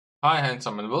Hi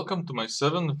handsome and welcome to my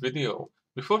 7th video.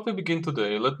 Before we begin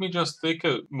today, let me just take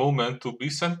a moment to be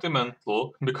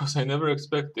sentimental because I never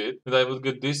expected that I would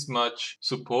get this much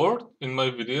support in my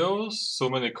videos,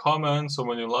 so many comments, so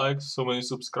many likes, so many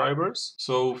subscribers.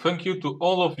 So thank you to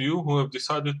all of you who have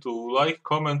decided to like,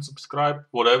 comment, subscribe,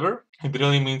 whatever. It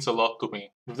really means a lot to me.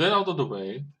 With that out of the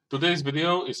way, today's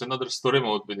video is another story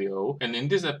mode video, and in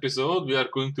this episode we are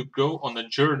going to go on a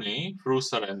journey through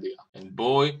Serendia. And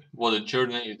boy, what a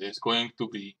journey it is going to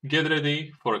be. Get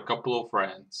ready for a couple of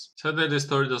rants. Sadly, this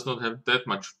story does not have that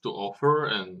much to offer,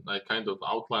 and I kind of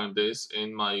outlined this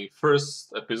in my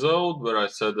first episode where I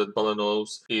said that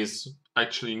Balanos is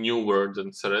actually newer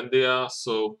than Serendia,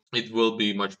 so it will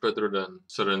be much better than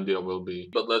Serendia will be.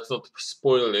 But let's not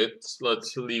spoil it,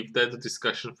 let's leave that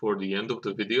discussion for the end of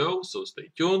the video, so stay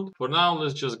tuned. For now,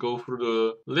 let's just go through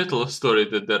the little story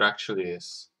that there actually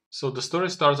is. So the story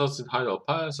starts out in Heidel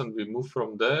Pass and we move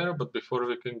from there, but before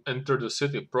we can enter the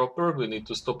city proper, we need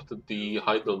to stop at the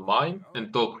Heidel mine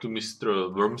and talk to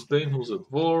Mr. Wormsbane, who's a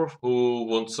dwarf, who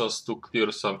wants us to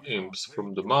clear some imps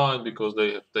from the mine because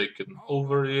they have taken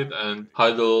over it, and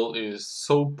Heidel is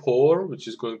so poor, which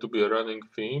is going to be a running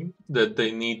theme, that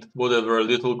they need whatever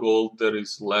little gold there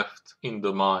is left in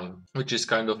the mine. Which is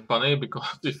kind of funny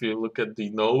because if you look at the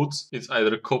notes, it's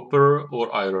either copper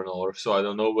or iron ore, so I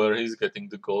don't know where he's getting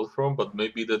the gold from, but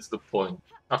maybe that's the point.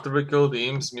 After we kill the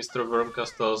imps, Mr.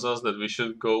 Wormcast tells us that we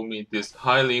should go meet this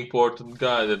highly important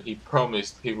guy that he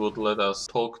promised he would let us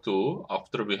talk to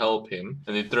after we help him,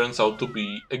 and it turns out to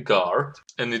be a guard,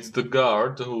 and it's the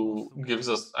guard who gives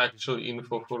us actual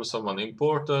info for someone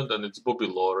important, and it's Bobby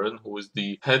Lauren, who is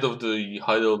the head of the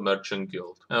Heidel Merchant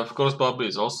Guild. And of course Bobby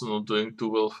is also not doing too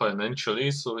well financially,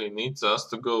 so he needs us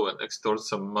to go and extort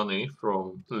some money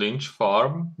from Lynch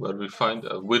Farm, where we find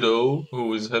a widow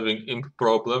who is having imp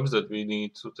problems that we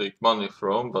need to take money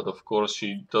from, but of course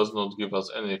she does not give us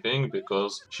anything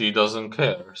because she doesn't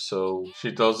care. So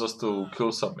she tells us to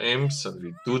kill some imps and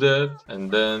we do that, and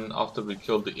then after we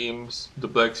kill the imps, the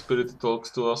Black Spirit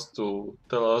talks to us to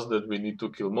tell us that we need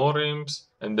to kill more imps,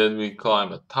 and then we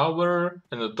climb a tower,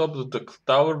 and on top of the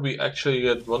tower we actually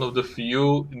get one of the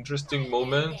few interesting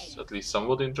moments, at least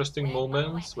somewhat interesting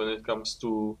moments, when it comes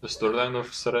to the storyline of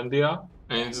Serendia.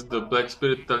 And it's the Black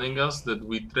Spirit telling us that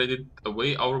we traded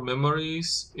away our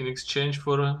memories in exchange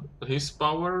for his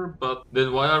power, but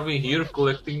then why are we here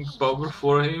collecting power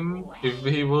for him? If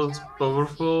he was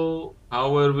powerful,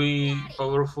 how were we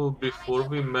powerful before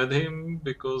we met him?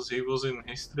 Because he was in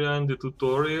Histria in the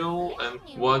tutorial, and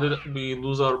why did we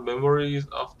lose our memories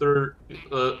after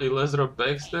Elezra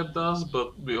backstabbed us,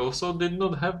 but we also did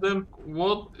not have them?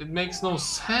 What? It makes no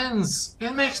sense!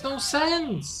 It makes no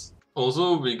sense!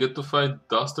 Also, we get to fight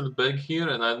Dastard Bag here,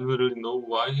 and I don't really know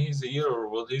why he's here or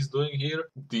what he's doing here.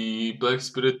 The Black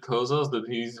Spirit tells us that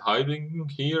he's hiding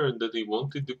here and that he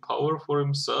wanted the power for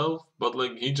himself, but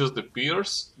like he just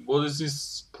appears. What is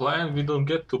his plan? We don't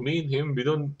get to meet him, we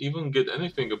don't even get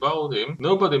anything about him.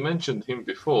 Nobody mentioned him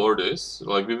before this,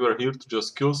 like we were here to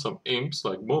just kill some imps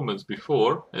like moments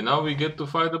before, and now we get to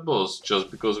fight the boss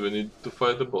just because we need to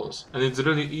fight the boss. And it's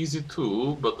really easy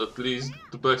too, but at least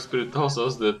the Black Spirit tells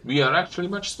us that we are actually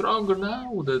much stronger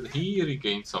now that he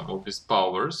regained some of his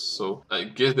powers, so I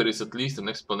guess there is at least an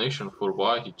explanation for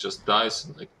why he just dies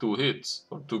in like 2 hits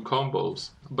or 2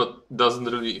 combos, but doesn't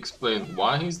really explain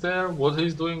why he's there, what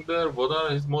he's doing there, what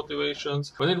are his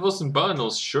motivations. When it was in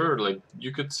Balanos, sure, like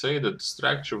you could say that the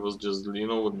structure was just, you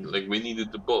know, like we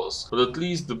needed the boss, but at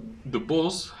least the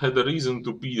boss had a reason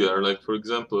to be there. Like for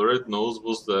example, Red Nose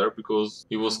was there because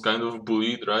he was kind of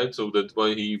bullied, right? So that's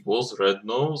why he was Red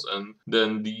Nose, and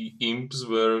then the imps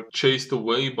were chased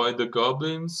away by the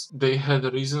goblins. They had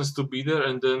reasons to be there,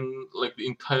 and then like the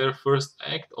entire first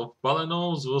act of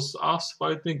Balanos was us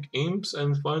fighting imps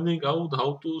and finding out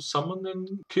how to summon and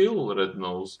kill Red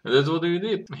Nose. And that's what we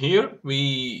did. Here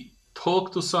we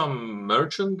talk to some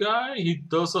merchant guy. He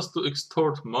tells us to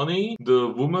extort money. The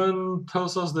woman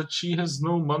tells us that she has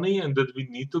no money and that we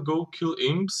need to go kill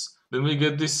imps. Then we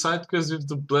get this side quest with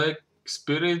the Black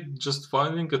Spirit just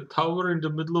finding a tower in the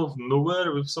middle of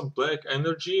nowhere with some black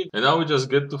energy, and now we just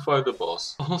get to fight the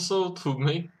boss. Also, to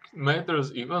make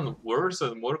matters even worse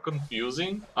and more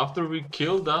confusing, after we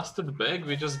kill Dastard Bag,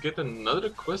 we just get another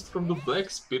quest from the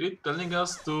Black Spirit telling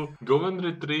us to go and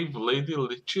retrieve Lady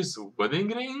Lich's wedding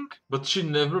ring, but she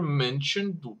never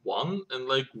mentioned one, and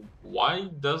like, why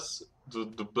does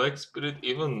the Black Spirit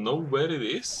even know where it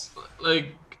is?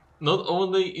 Like, not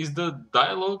only is the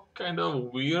dialogue kind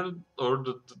of weird or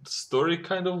the story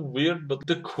kind of weird, but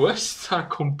the quests are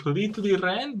completely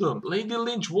random. Lady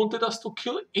Lynch wanted us to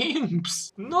kill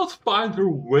imps, not find her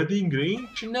wedding ring.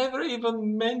 She never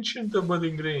even mentioned the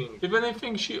wedding ring. If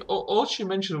anything, all she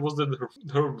mentioned was that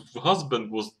her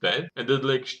husband was dead, and that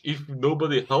like if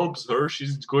nobody helps her,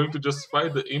 she's going to just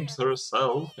fight the imps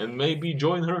herself and maybe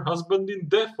join her husband in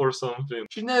death or something.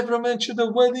 She never mentioned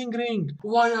a wedding ring.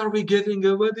 Why are we getting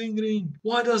a wedding ring?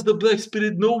 Why does the Black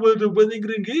Spirit know where the wedding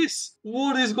ring is?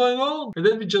 What is going on? And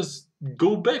then we just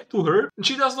go back to her and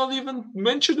she does not even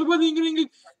mention the wedding ring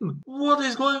again. What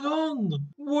is going on?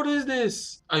 What is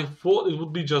this? I thought it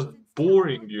would be just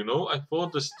boring, you know? I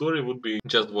thought the story would be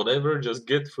just whatever, just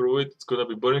get through it, it's gonna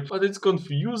be boring. But it's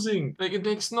confusing. Like, it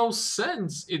makes no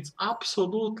sense. It's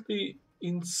absolutely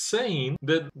insane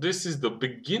that this is the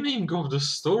beginning of the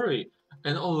story.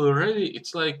 And already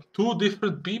it's like two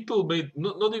different people made,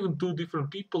 not even two different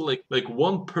people, like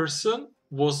one person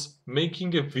was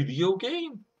making a video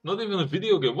game. Not even a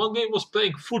video game. One game was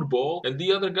playing football and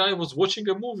the other guy was watching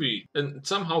a movie. And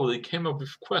somehow they came up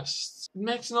with quests. It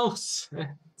makes no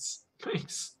sense.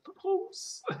 Makes no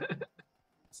sense.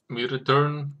 We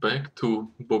return back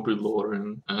to Bobby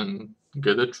Lauren and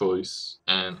get a choice.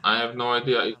 And I have no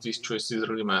idea if these choices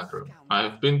really matter. I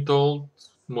have been told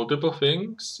multiple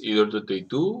things, either that they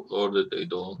do or that they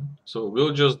don't. So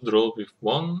we'll just draw with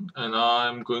one, and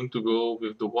I'm going to go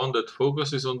with the one that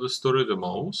focuses on the story the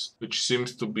most, which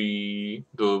seems to be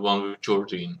the one with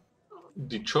Jordine.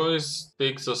 The choice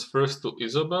takes us first to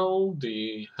Isabel,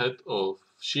 the head of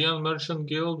Xi'an Merchant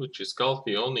Guild, which is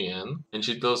Calphionian, and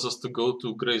she tells us to go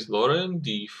to Grace Lauren,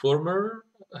 the former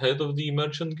head of the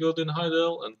Merchant Guild in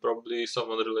Heidel, and probably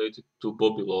someone related to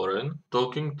Bobby Lauren.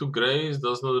 Talking to Grace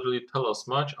does not really tell us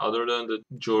much, other than that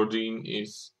Jordine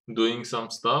is doing some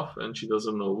stuff and she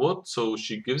doesn't know what, so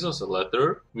she gives us a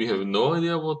letter. We have no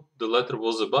idea what the letter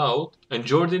was about, and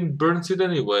Jordine burns it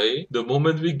anyway the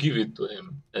moment we give it to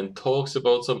him, and talks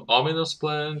about some ominous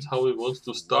plans, how he wants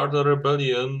to start a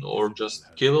rebellion or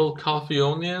just kill all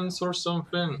Calphionians or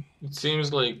something. It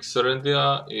seems like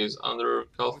Serendia is under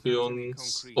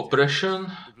Calphion's oppression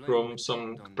from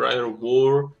some prior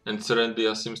war, and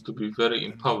Serendia seems to be very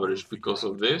impoverished because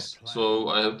of this. So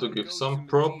I have to give some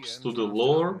props to the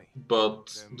lore,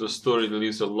 but the story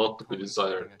leaves a lot to be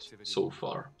desired so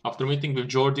far. After meeting with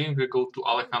Jordine, we go to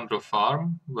Alejandro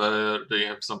Farm, where they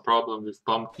have some problem with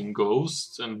pumpkin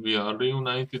ghosts, and we are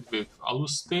reunited with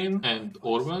Alustin and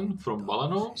Orwen from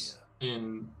Balanos.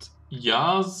 And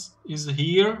Yaz is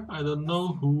here. I don't know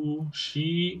who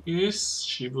she is.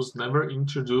 She was never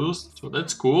introduced, so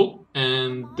that's cool.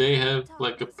 And they have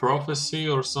like a prophecy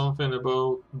or something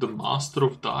about the Master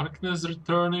of Darkness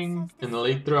returning. And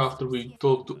later, after we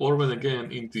talk to Orwen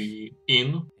again in the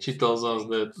inn, she tells us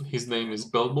that his name is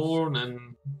Belborn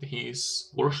and he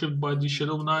is worshipped by the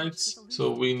Shadow Knights.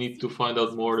 So we need to find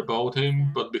out more about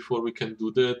him. But before we can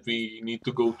do that, we need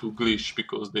to go to Glish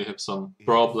because they have some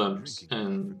problems.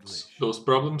 And those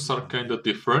problems are kind of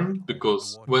different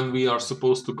because when we are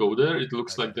supposed to go there, it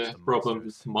looks like they have problem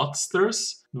with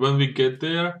monsters. When we get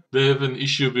there, they have an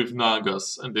issue with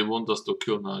Nagas and they want us to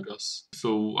kill Nagas.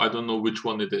 So I don't know which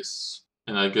one it is,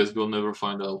 and I guess we'll never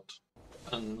find out.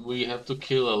 And we have to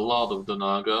kill a lot of the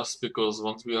Nagas, because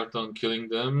once we are done killing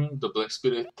them, the Black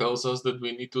Spirit tells us that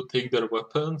we need to take their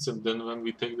weapons, and then when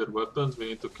we take their weapons, we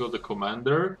need to kill the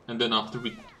commander. And then after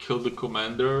we kill the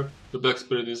commander, the Black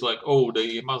Spirit is like, oh,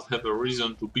 they must have a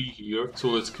reason to be here, so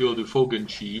let's kill the Fogan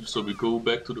chief. So we go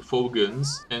back to the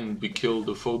Fogans, and we kill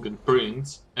the Fogan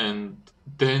prince, and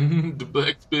then the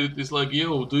Black Spirit is like,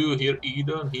 yo, do you hear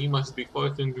Eden? He must be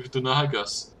fighting with the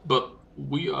Nagas. But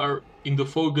we are in the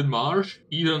Fogan Marsh.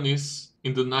 Eden is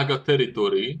in the Naga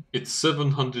territory. It's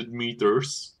 700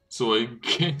 meters. So I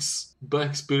guess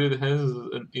Black Spirit has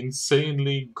an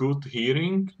insanely good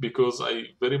hearing, because I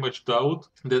very much doubt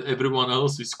that everyone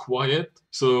else is quiet.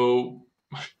 So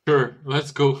sure,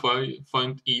 let's go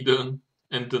find Eden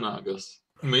and the Nagas.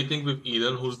 Mating with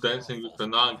Eden, who's dancing with the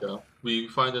Naga, we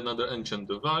find another ancient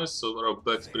device, so our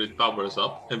Black Spirit powers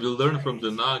up, and we learn from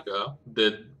the Naga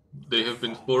that they have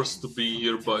been forced to be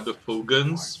here by the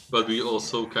Fogans, but we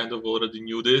also kind of already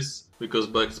knew this, because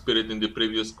Black Spirit in the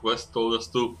previous quest told us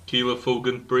to kill a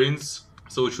Fogan prince.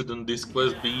 So shouldn't this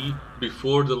quest be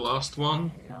before the last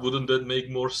one? Wouldn't that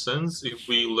make more sense if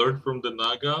we learned from the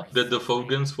Naga that the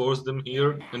Fogans forced them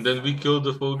here, and then we kill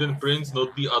the Fogan prince,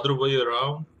 not the other way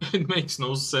around? It makes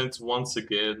no sense once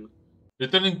again.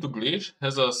 Returning to Glish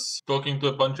has us talking to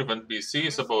a bunch of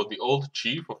NPCs about the old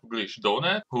chief of Glish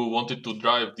Donut who wanted to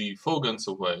drive the Fogans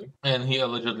away, and he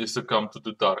allegedly succumbed to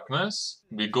the darkness.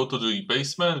 We go to the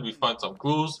basement, we find some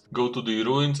clues, go to the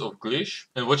ruins of Glish,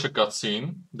 and watch a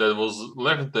cutscene that was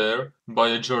left there by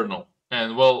a journal.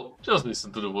 And well, just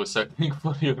listen to the voice acting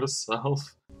for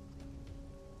yourself.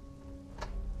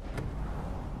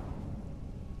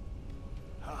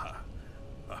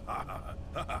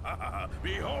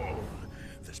 Behold,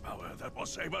 this power that will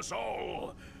save us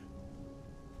all.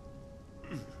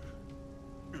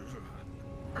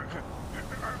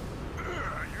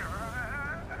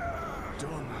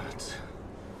 Donut.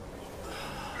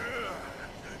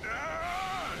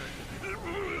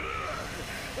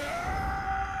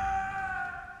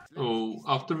 So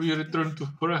after we return to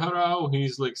Freharau,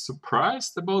 he's like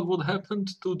surprised about what happened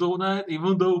to Donut,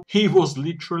 even though he was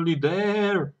literally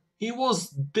there. He was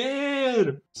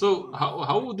there! So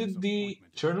how did the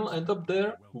journal end up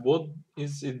there? What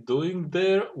is it doing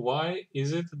there? Why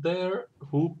is it there?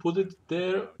 Who put it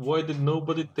there? Why did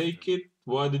nobody take it?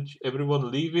 Why did everyone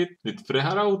leave it? Did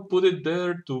Freharau put it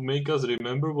there to make us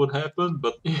remember what happened?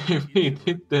 But if he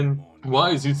did, then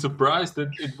why is he surprised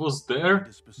that it was there?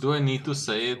 Do I need to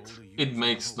say it? It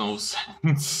makes no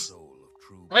sense.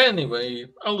 Anyway,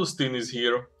 Alustin is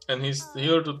here, and he's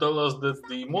here to tell us that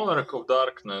the Monarch of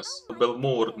Darkness,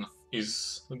 Belmorn,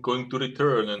 is going to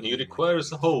return, and he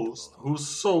requires a host whose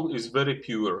soul is very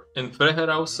pure. And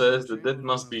Freherau says that that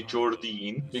must be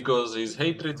Jordine, because his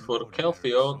hatred for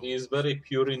Calpheon is very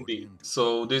pure indeed.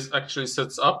 So this actually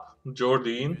sets up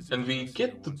Jordine, and we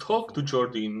get to talk to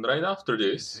Jordine right after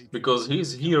this, because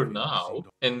he's here now,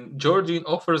 and Jordine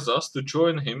offers us to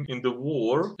join him in the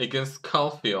war against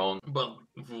Calpheon. But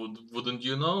wouldn't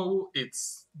you know,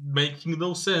 it's making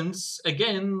no sense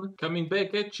again, coming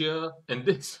back at you, and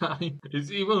this time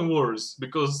it's even worse,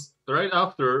 because right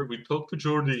after we talk to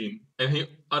Jordine, and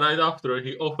right after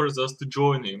he offers us to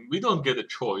join him, we don't get a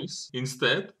choice.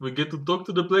 Instead, we get to talk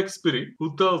to the Black Spirit,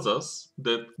 who tells us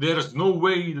that there's no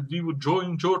way that we would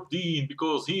join Jordine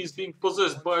because he is being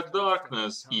possessed by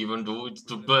darkness, even though it's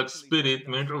the Black Spirit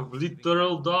made of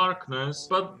literal darkness.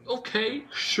 But okay,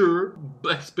 sure,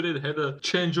 Black Spirit had a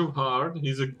change of heart.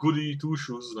 He's a goody two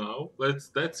shoes now.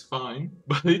 That's fine.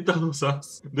 But he tells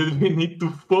us that we need to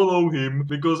follow him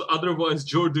because otherwise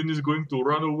Jordine is going to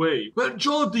run away. Well,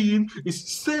 Jordine is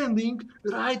standing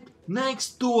right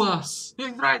next to us.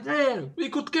 He's right there. We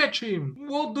could catch him.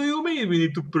 What do you mean we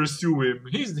need to pursue him?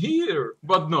 He's here.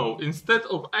 But no, instead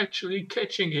of actually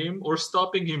catching him or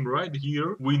stopping him right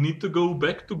here, we need to go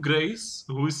back to Grace,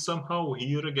 who is somehow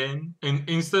here again. And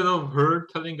instead of her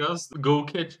telling us to go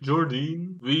catch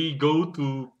Jordine, we go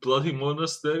to Bloody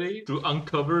Monastery to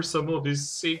uncover some of his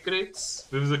secrets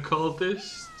with the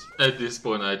cultists. At this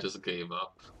point, I just gave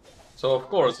up. So of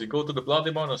course, we go to the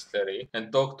Bloody Monastery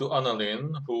and talk to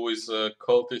Annalyn, who is a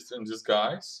cultist in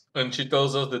disguise. And she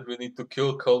tells us that we need to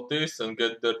kill cultists and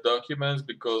get their documents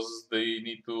because they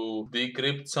need to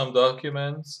decrypt some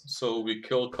documents. So we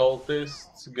kill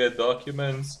cultists, get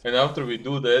documents, and after we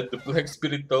do that, the Black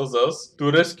Spirit tells us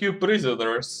to rescue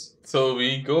prisoners. So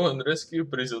we go and rescue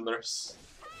prisoners.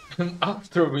 And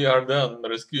after we are done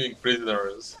rescuing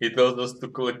prisoners, he tells us to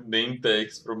collect name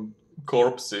tags from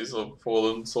corpses of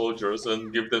fallen soldiers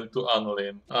and give them to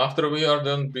Annalyn. After we are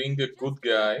done being a good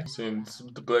guy, since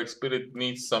the Black Spirit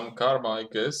needs some karma, I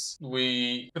guess,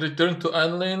 we return to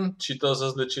Annalyn. She tells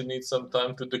us that she needs some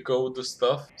time to decode the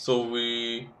stuff, so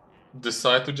we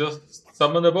decide to just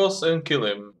summon a boss and kill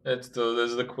him. That's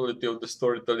the quality of the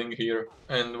storytelling here.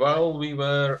 And while we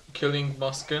were killing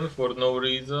Musken for no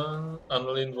reason,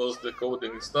 Annalyn was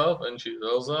decoding stuff, and she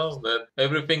tells us that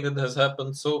everything that has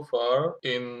happened so far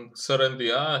in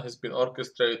Serendia has been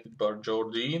orchestrated by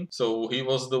Jordine. So he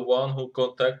was the one who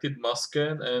contacted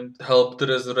Musken and helped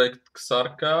resurrect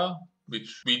Xarka,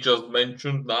 which we just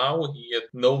mentioned now. He had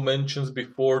no mentions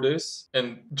before this.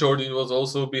 And Jordine was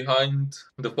also behind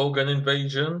the Fogan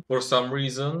invasion for some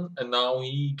reason, and now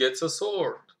he gets a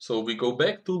sword. So we go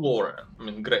back to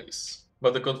Grace.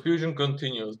 But the confusion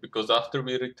continues because after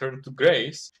we return to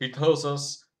Grace, she tells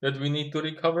us that we need to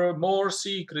recover more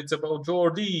secrets about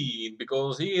Jordine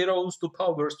because he rose to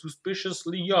power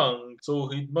suspiciously young.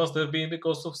 So it must have been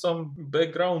because of some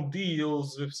background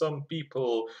deals with some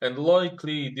people, and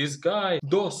likely this guy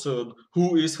Dawson,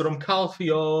 who is from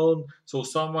Calpheon, so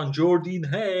someone Jordine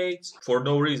hates for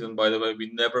no reason. By the way,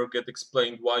 we never get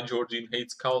explained why Jordine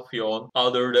hates Calpheon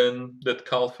other than that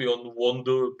Calpheon won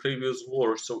the previous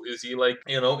war. So is he like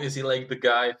the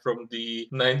guy from the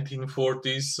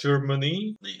 1940s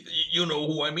Germany? You know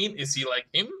who I mean? Is he like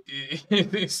him?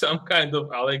 Is he some kind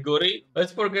of allegory?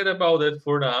 Let's forget about that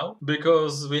for now,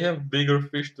 because we have bigger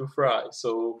fish to fry.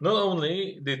 So not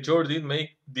only did Jordine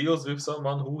make deals with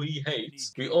someone who he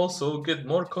hates, we also get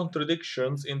more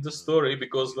contradictions in the story,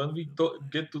 because when we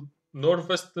get to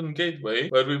Northwestern Gateway,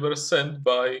 where we were sent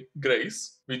by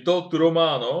Grace, we talk to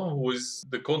Romano, who is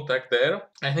the contact there,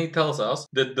 and he tells us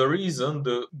that the reason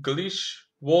the Glish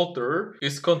water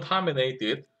is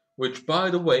contaminated, which, by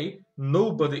the way,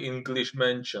 nobody in Glish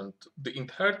mentioned. The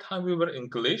entire time we were in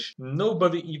Glish,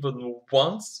 nobody even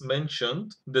once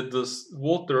mentioned that the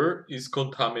water is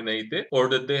contaminated or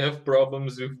that they have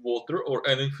problems with water or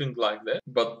anything like that.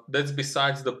 But that's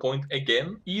besides the point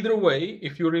again. Either way,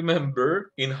 if you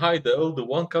remember, in Heidel, the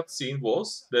one cutscene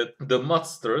was that the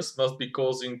monsters must be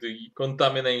causing the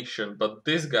contamination. But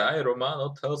this guy,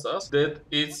 Romano, tells us that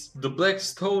it's the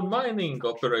Blackstone mining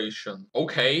operation.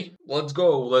 Okay, let's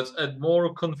go. Let's add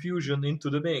more confusion into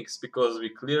the mix, because we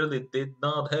clearly did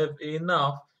not have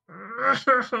enough.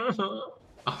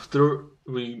 After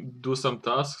we do some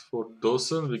tasks for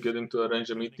Dawson, we get him to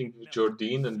arrange a meeting with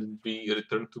Jordine, and then we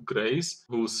return to Grace,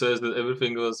 who says that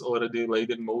everything was already laid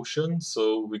in motion.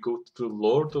 So we go to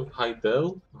Lord of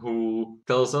Heidel, who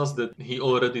tells us that he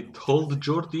already told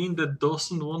Jordine that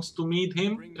Dawson wants to meet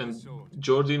him, and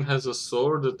Jordine has a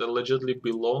sword that allegedly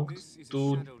belonged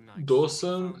to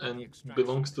Dawson and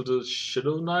belongs to the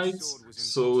Shadow Knights,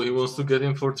 so he wants to get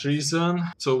him for treason.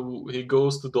 So he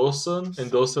goes to Dawson,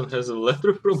 and Dawson has a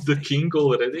letter from the king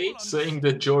already saying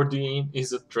that Jordine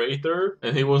is a traitor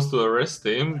and he wants to arrest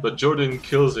him, but Jordine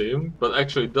kills him, but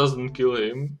actually doesn't kill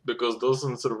him because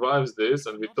Dawson survives this,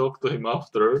 and we talk to him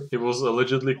after he was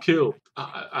allegedly killed.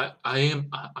 I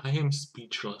am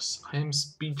speechless. I am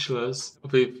speechless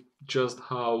with just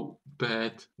how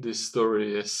bad this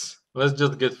story is. Let's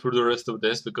just get through the rest of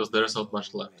this, because there's not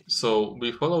much left. So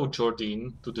we follow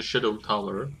Jordine to the Shadow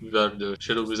Tower, where the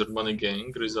Shadow Wizard Money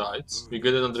Gang resides. We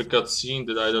get another cutscene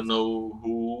that I don't know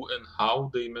who and how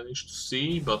they managed to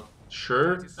see, but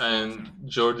sure. And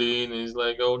Jordine is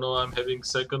like, oh no, I'm having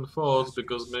second thoughts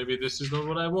because maybe this is not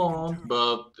what I want.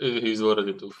 But he's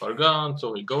already too far gone,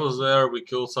 so he goes there. We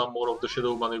kill some more of the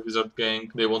Shadow Money Wizard gang.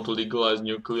 They want to legalize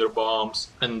nuclear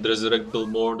bombs and resurrect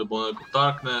Belmore, the Monarch of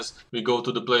Darkness. We go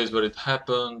to the place where it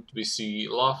happened. We see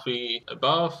Luffy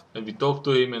above, and we talk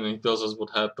to him, and he tells us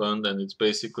what happened. And it's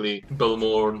basically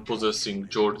Belmore possessing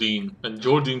Jordine. And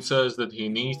Jordine says that he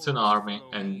needs an army.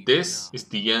 And this is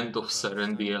the end of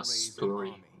Serendia's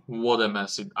story. What a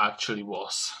mess it actually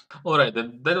was. Alright,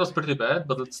 that was pretty bad,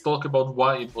 but let's talk about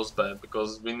why it was bad,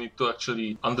 because we need to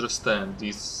actually understand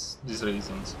these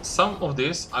reasons. Some of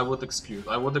this I would excuse.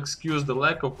 I would excuse the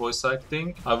lack of voice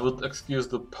acting. I would excuse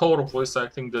the poor voice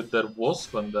acting that there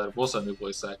was when there was any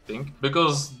voice acting,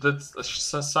 because that's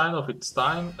a sign of its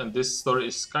time, and this story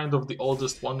is kind of the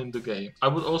oldest one in the game. I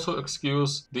would also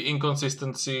excuse the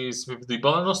inconsistencies with the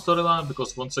Balanos storyline,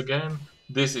 because once again,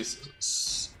 this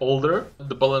is older.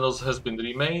 The Balanos has been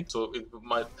remade, so it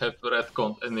might have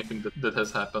retconned anything that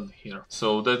has happened here.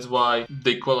 So that's why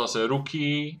they call us a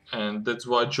rookie, and that's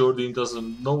why Jordine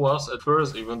doesn't know us at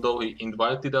first, even though he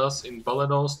invited us in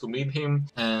Balanos to meet him,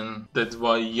 and that's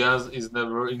why Yaz is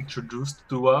never introduced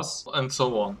to us, and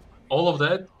so on. All of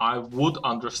that I would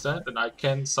understand and I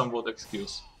can somewhat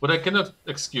excuse. What I cannot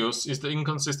excuse is the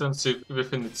inconsistency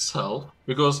within itself,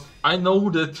 because I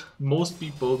know that most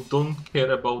people don't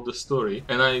care about the story,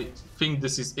 and I think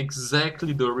this is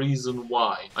exactly the reason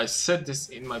why. I said this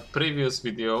in my previous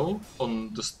video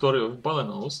on the story of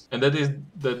Balanos, and that is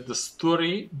that the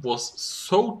story was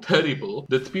so terrible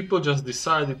that people just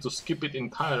decided to skip it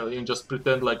entirely and just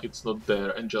pretend like it's not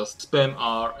there and just spam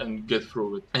R and get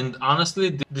through it. And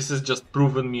honestly, this has just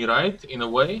proven me right in a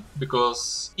way,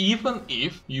 because even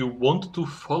if you want to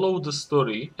follow the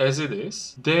story as it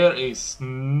is, there is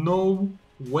no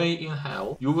way in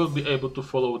hell you will be able to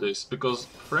follow this, because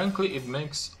frankly it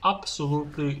makes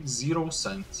absolutely zero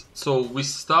sense. So we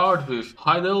start with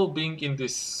Heidel being in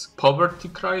this poverty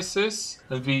crisis,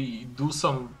 and we do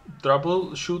some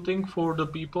troubleshooting for the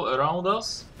people around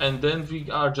us, and then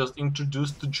we are just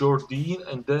introduced to Jordine,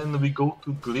 and then we go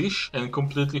to Glish and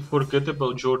completely forget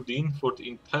about Jordine for the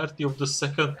entirety of the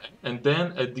second act, and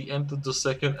then at the end of the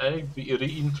second act we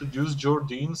reintroduce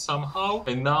Jordine somehow,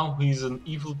 and now he's an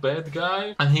evil bad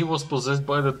guy, and he was possessed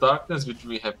by the darkness, which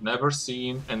we have never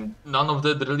seen, and none of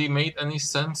that really made any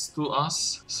sense to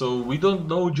us. So we don't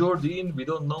know Jordine, we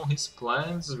don't know his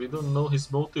plans, we don't know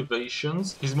his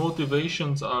motivations. His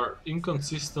motivations are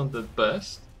inconsistent at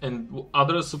best, and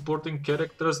other supporting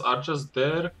characters are just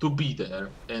there to be there,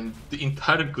 and the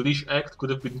entire Glish act could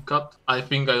have been cut. I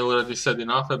think I already said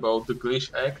enough about the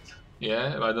Glish act.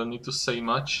 Yeah, I don't need to say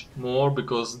much more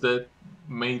because that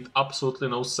made absolutely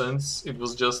no sense. It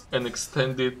was just an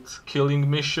extended killing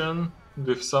mission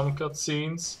with some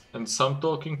cutscenes and some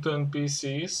talking to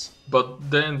NPCs. But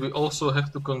then we also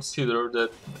have to consider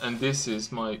that, and this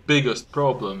is my biggest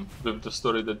problem with the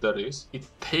story that there is, it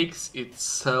takes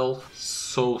itself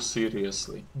so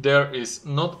seriously. There is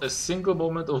not a single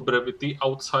moment of brevity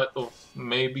outside of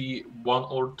maybe one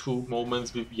or two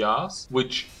moments with Yas,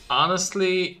 which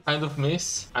honestly kind of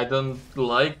miss. I don't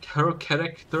like her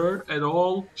character at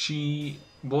all. She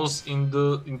was in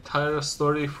the entire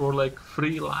story for like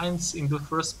 3 lines in the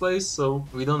first place, so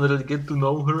we don't really get to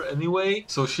know her anyway.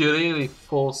 So she really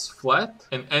falls flat,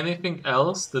 and anything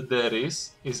else that there is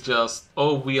just,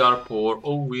 oh, we are poor,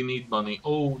 oh, we need money,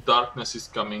 oh, darkness is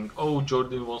coming, oh,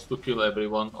 Jordine wants to kill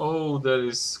everyone, oh, there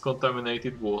is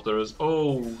contaminated waters,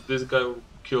 oh, this guy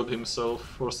killed himself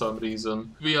for some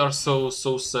reason. We are so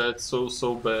sad,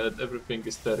 so bad, everything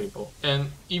is terrible.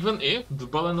 And even if the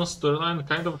Balenos storyline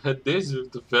kind of had this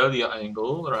with the Velia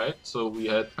angle, right? So we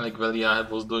had like Velia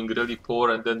was doing really poor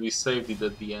and then we saved it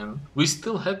at the end. We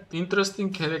still had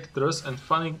interesting characters and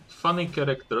funny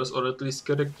characters, or at least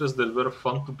characters that were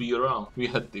fun to be around. We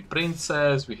had the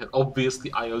princess, we had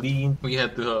obviously Eileen, we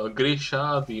had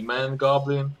Grisha, the man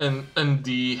goblin, and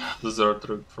the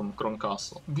deserter from Kron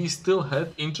Castle. We still had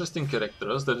interesting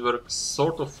characters that were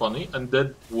sort of funny and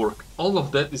that worked. All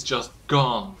of that is just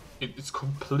gone. It's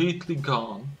completely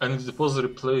gone, and it was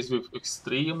replaced with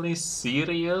extremely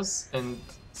serious and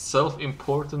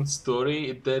self-important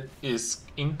story that is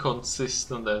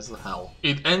inconsistent as hell.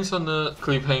 It ends on a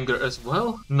cliffhanger as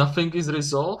well. Nothing is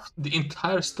resolved. The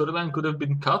entire storyline could have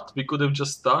been cut. We could have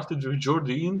just started with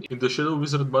Jordine in the Shadow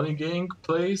Wizard Money Gang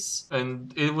place,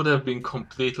 and it would have been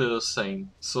completely the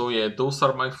same. So yeah, those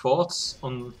are my thoughts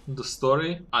on the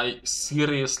story. I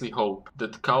seriously hope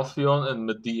that Calphion and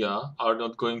Medea are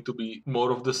not going to be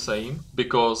more of the same,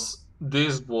 because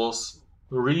this was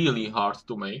really hard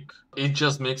to make. It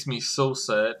just makes me so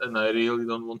sad, and I really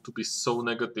don't want to be so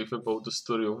negative about the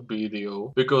story of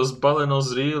BDO, because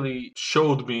Balenos really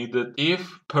showed me that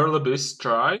if Perlebis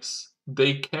tries,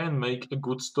 they can make a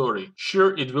good story.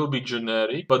 Sure, it will be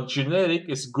generic, but generic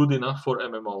is good enough for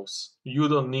MMOs. You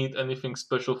don't need anything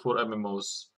special for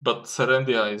MMOs. But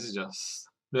Serendia is just...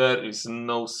 there is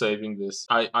no saving this.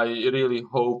 I really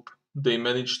hope they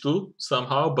manage to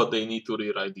somehow, but they need to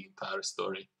rewrite the entire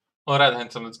story. Alright,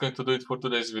 handsome, that's going to do it for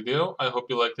today's video. I hope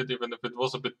you liked it, even if it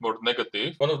was a bit more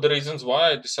negative. One of the reasons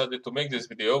why I decided to make this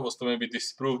video was to maybe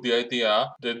disprove the idea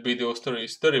that BDO story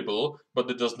is terrible, but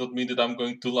that does not mean that I'm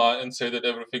going to lie and say that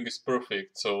everything is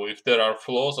perfect. So if there are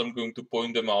flaws, I'm going to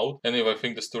point them out, and if I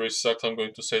think the story sucks, I'm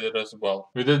going to say that as well.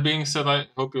 With that being said, I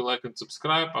hope you like and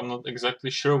subscribe. I'm not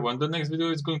exactly sure when the next video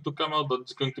is going to come out, but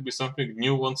it's going to be something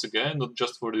new once again, not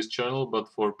just for this channel, but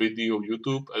for BDO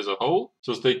YouTube as a whole.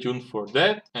 So stay tuned for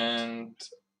that, and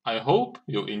I hope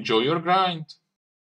you enjoy your grind.